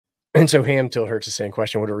And so Ham Tilhurst is saying,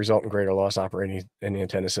 question, would it result in greater loss operating an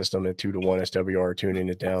antenna system at 2-to-1 SWR, tuning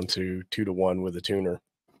it down to 2-to-1 with a tuner?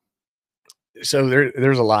 So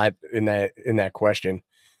there's a lot in that question.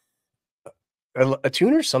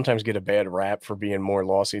 Tuners sometimes get a bad rap for being more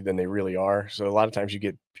lossy than they really are. So a lot of times you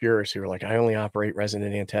get purists who are like, I only operate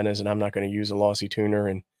resonant antennas and I'm not going to use a lossy tuner.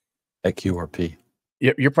 And at QRP,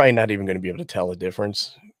 you're probably not even going to be able to tell the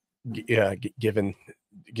difference, given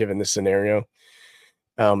the scenario.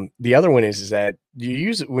 The other one is that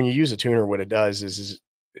when you use a tuner, what it does is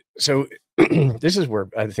so this is where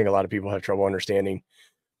I think a lot of people have trouble understanding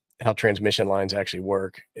how transmission lines actually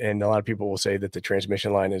work. And a lot of people will say that the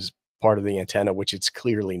transmission line is part of the antenna, which it's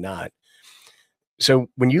clearly not. So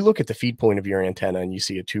when you look at the feed point of your antenna and you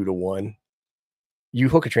see a 2-to-1, you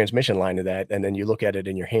hook a transmission line to that, and then you look at it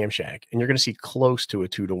in your ham shack, and you're going to see close to a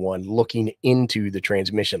 2-to-1 looking into the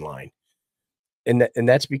transmission line. And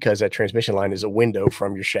that's because that transmission line is a window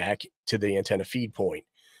from your shack to the antenna feed point.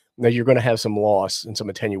 Now you're going to have some loss and some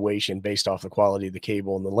attenuation based off the quality of the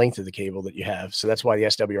cable and the length of the cable that you have. So that's why the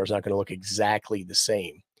SWR is not going to look exactly the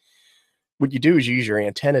same. What you do is you use your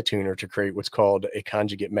antenna tuner to create what's called a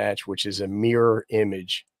conjugate match, which is a mirror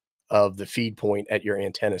image of the feed point at your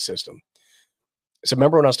antenna system. So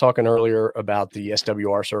remember when I was talking earlier about the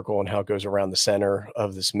SWR circle and how it goes around the center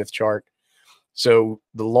of the Smith chart? So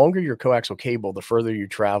the longer your coaxial cable, the further you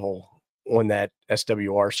travel on that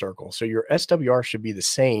SWR circle. So your SWR should be the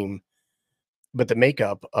same, but the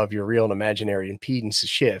makeup of your real and imaginary impedance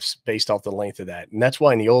shifts based off the length of that. And that's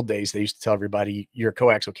why in the old days, they used to tell everybody your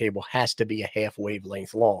coaxial cable has to be a half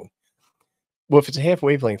wavelength long. Well, if it's a half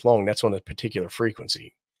wavelength long, that's on a particular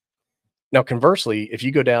frequency. Now, conversely, if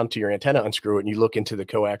you go down to your antenna, unscrew it, and you look into the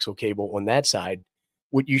coaxial cable on that side,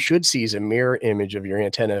 what you should see is a mirror image of your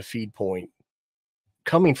antenna feed point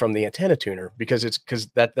coming from the antenna tuner, because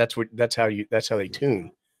that's how they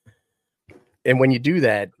tune. And when you do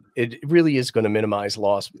that, it really is going to minimize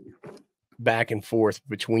loss back and forth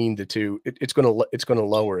between the two. It's going to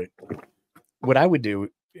lower it. What I would do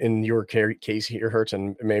in your case here, Hertz,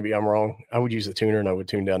 and maybe I'm wrong, I would use the tuner and I would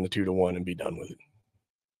tune down to 2-to-1 and be done with it.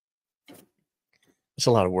 It's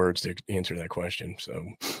a lot of words to answer that question. So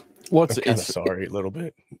I'm kind of sorry a little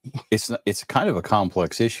bit. It's kind of a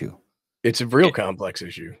complex issue. It's a real complex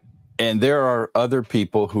issue. And there are other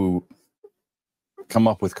people who come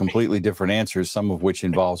up with completely different answers, some of which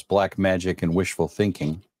involves black magic and wishful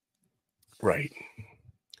thinking. Right.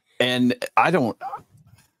 And I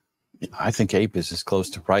think Ape is as close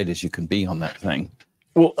to right as you can be on that thing.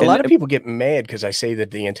 Well, a lot of people get mad because I say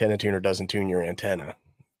that the antenna tuner doesn't tune your antenna.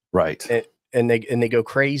 Right. And they go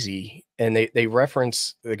crazy, and they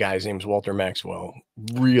reference the guy's name's Walter Maxwell,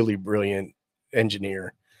 really brilliant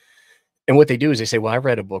engineer. And what they do is they say, well, I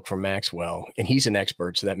read a book from Maxwell and he's an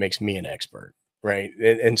expert, so that makes me an expert. Right.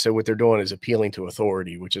 And so what they're doing is appealing to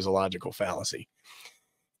authority, which is a logical fallacy.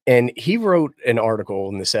 And he wrote an article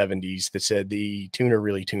in the 70s that said the tuner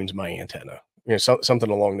really tunes my antenna,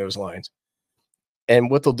 something along those lines. And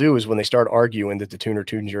what they'll do is when they start arguing that the tuner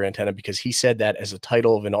tunes your antenna, because he said that as a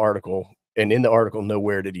title of an article, and in the article,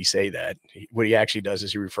 nowhere did he say that. What he actually does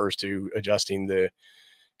is he refers to adjusting the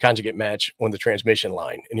conjugate match on the transmission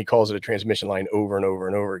line, and he calls it a transmission line over and over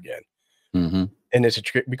and over again. Mm-hmm.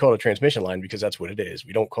 And we call it a transmission line because that's what it is.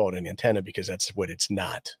 We don't call it an antenna because that's what it's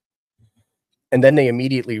not. And then they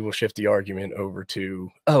immediately will shift the argument over to,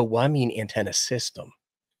 oh, well, I mean antenna system.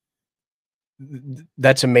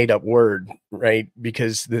 That's a made up word, right?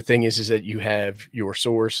 Because the thing is that you have your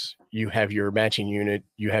source, you have your matching unit,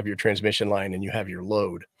 you have your transmission line, and you have your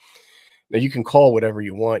load. Now you can call whatever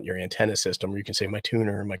you want your antenna system, or you can say my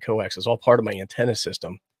tuner and my coax is all part of my antenna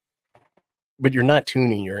system. But you're not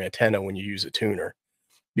tuning your antenna when you use a tuner,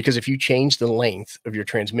 because if you change the length of your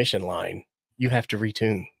transmission line, you have to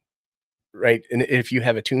retune, right? And if you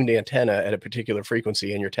have a tuned antenna at a particular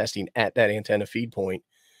frequency and you're testing at that antenna feed point,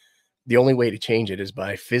 the only way to change it is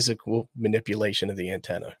by physical manipulation of the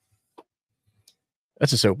antenna.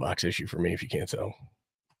 That's a soapbox issue for me, if you can't tell.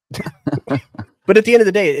 But at the end of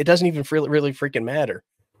the day, it doesn't even really freaking matter.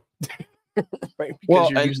 Right? Because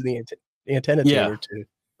you're using the antenna tuner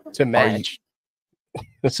to match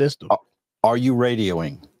the system. Are you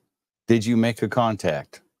radioing? Did you make a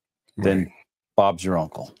contact? Right. Then Bob's your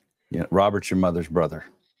uncle. Robert's your mother's brother,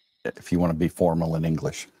 if you want to be formal in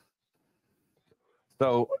English.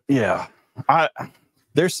 So yeah,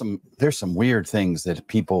 there's some weird things that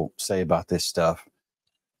people say about this stuff.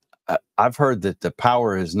 I've heard that the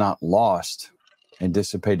power is not lost and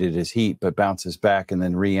dissipated as heat, but bounces back and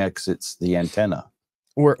then re-exits the antenna.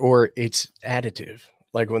 Or it's additive.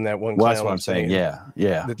 Like when that one. Well, that's what I'm saying. Yeah.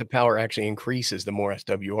 That the power actually increases the more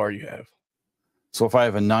SWR you have. So if I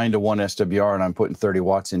have a 9-to-1 SWR and I'm putting 30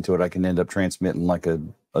 watts into it, I can end up transmitting like a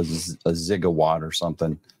zigawatt or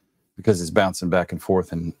something, because it's bouncing back and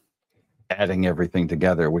forth and adding everything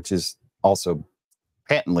together, which is also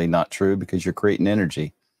patently not true, because you're creating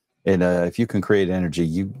energy. And if you can create energy,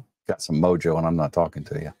 you got some mojo, and I'm not talking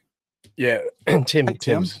to you. Yeah.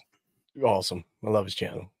 Tim's awesome. I love his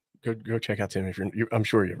channel. Go check out Tim. I'm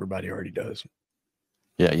sure everybody already does.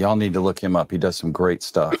 Yeah, y'all need to look him up. He does some great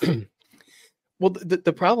stuff. Well,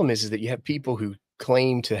 the problem is that you have people who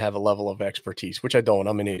claim to have a level of expertise, which I don't.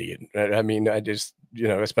 I'm an idiot. I mean, I just,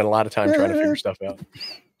 I spend a lot of time trying to figure stuff out.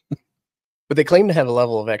 But they claim to have a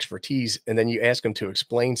level of expertise, and then you ask them to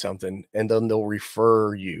explain something, and then they'll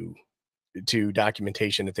refer you to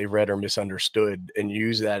documentation that they read or misunderstood and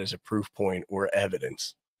use that as a proof point or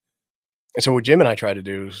evidence. And so what Jim and I try to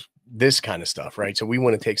do is this kind of stuff, right? So we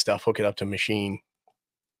want to take stuff, hook it up to a machine,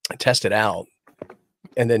 test it out,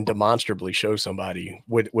 and then demonstrably show somebody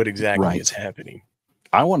what exactly is happening.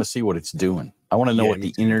 I want to see what it's doing. I want to know what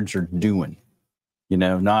the innards are doing.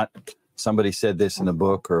 Not somebody said this in a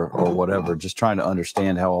book or whatever. Just trying to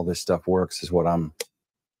understand how all this stuff works is what I'm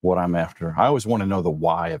after. I always want to know the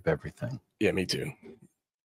why of everything. Yeah, me too.